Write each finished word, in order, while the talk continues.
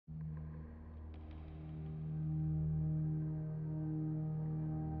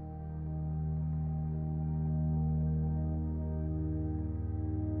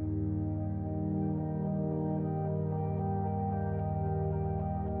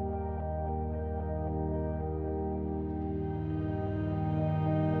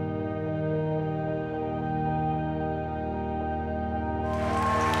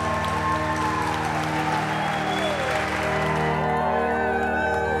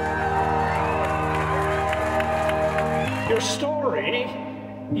Your story,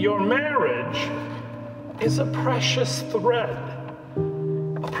 your marriage, is a precious thread.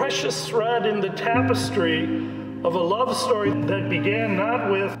 A precious thread in the tapestry of a love story that began not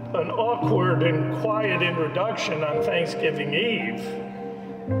with an awkward and quiet introduction on Thanksgiving Eve,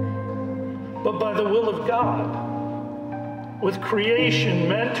 but by the will of God, with creation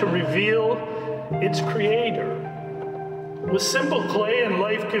meant to reveal its creator, with simple clay and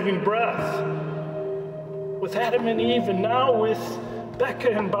life-giving breath, with Adam and Eve, and now with Becca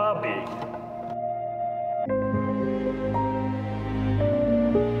and Bobby.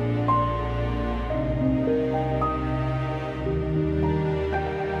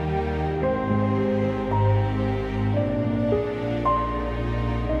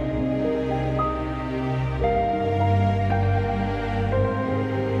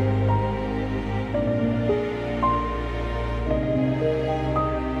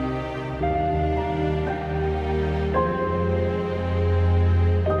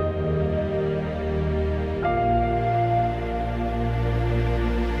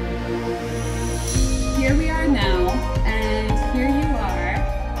 Here we are now, and here you are,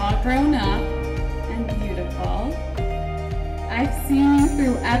 all grown up and beautiful. I've seen you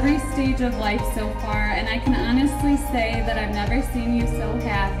through every stage of life so far, and I can honestly say that I've never seen you so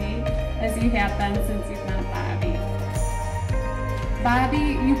happy as you have been since you've met Bobby.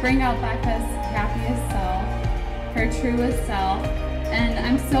 Bobby, you bring out Becca's happiest self, her truest self, and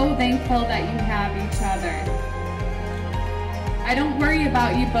I'm so thankful that you have each other. I don't worry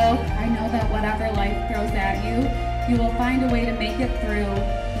about you both. I know that whatever life throws at you, you will find a way to make it through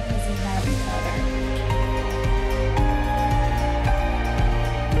because you have each other.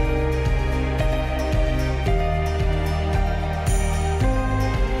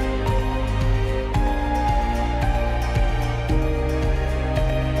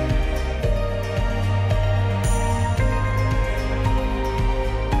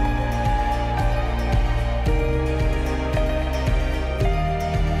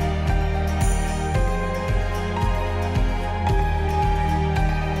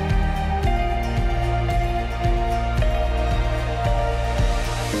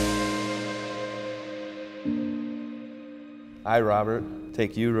 I, Robert,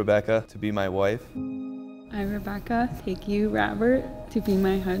 take you, Rebecca, to be my wife. I, Rebecca, take you, Robert, to be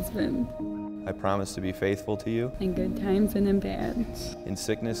my husband. I promise to be faithful to you. In good times and in bad. In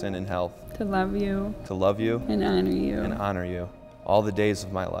sickness and in health. To love you. To love you. And honor you. And honor you. All the days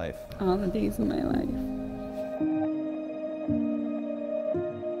of my life. All the days of my life.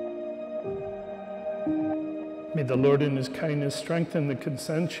 May the Lord in his kindness strengthen the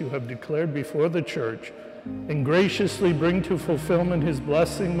consents you have declared before the church and graciously bring to fulfillment his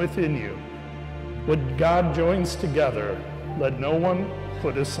blessing within you. What God joins together, let no one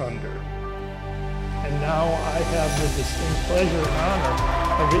put asunder. And now I have the distinct pleasure and honor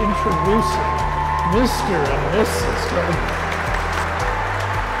of introducing Mr. and Mrs. Gardner.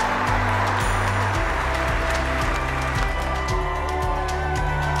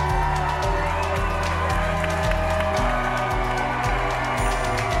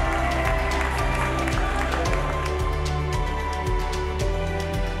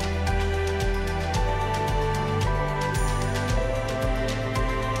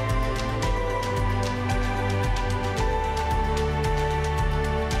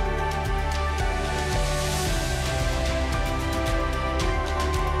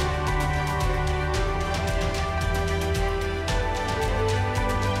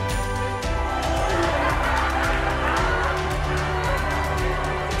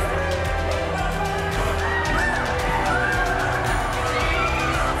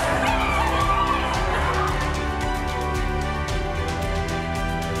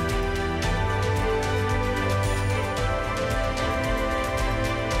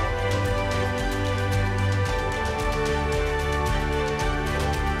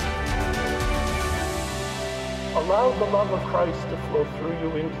 Allow the love of Christ to flow through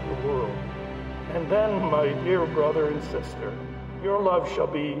you into the world. And then, my dear brother and sister, your love shall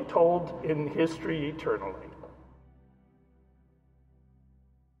be told in history eternally.